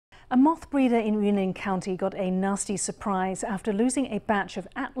A moth breeder in Yunlin County got a nasty surprise after losing a batch of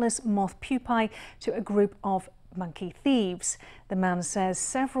Atlas moth pupae to a group of monkey thieves. The man says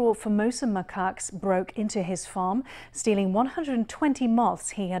several Formosa macaques broke into his farm, stealing 120 moths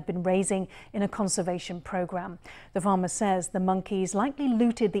he had been raising in a conservation program. The farmer says the monkeys likely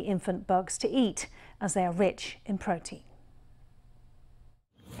looted the infant bugs to eat, as they are rich in protein.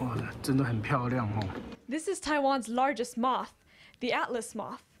 This is Taiwan's largest moth, the Atlas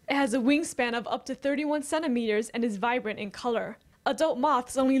moth. It has a wingspan of up to 31 centimeters and is vibrant in color. Adult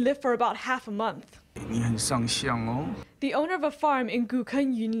moths only live for about half a month. The owner of a farm in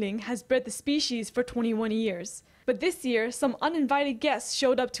Gukeng, Yunlin, has bred the species for 21 years. But this year, some uninvited guests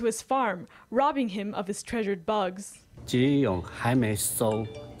showed up to his farm, robbing him of his treasured bugs.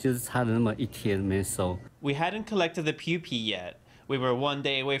 We hadn't collected the pupae yet. We were one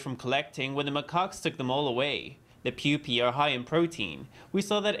day away from collecting when the macaques took them all away. The pupae are high in protein. We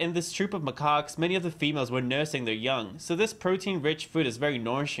saw that in this troop of macaques, many of the females were nursing their young, so this protein-rich food is very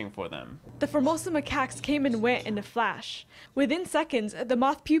nourishing for them. The Formosa macaques came and went in a flash. Within seconds, the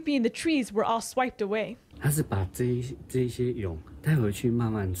moth pupae in the trees were all swiped away.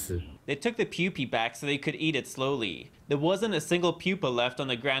 They took the pupae back so they could eat it slowly. There wasn't a single pupa left on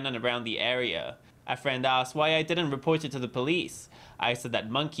the ground and around the area. A friend asked why I didn't report it to the police. I said that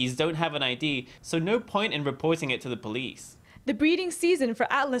monkeys don't have an ID, so no point in reporting it to the police. The breeding season for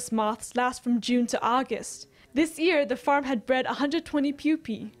Atlas moths lasts from June to August. This year, the farm had bred 120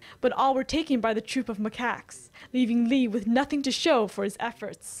 pupae, but all were taken by the troop of macaques, leaving Lee with nothing to show for his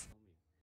efforts.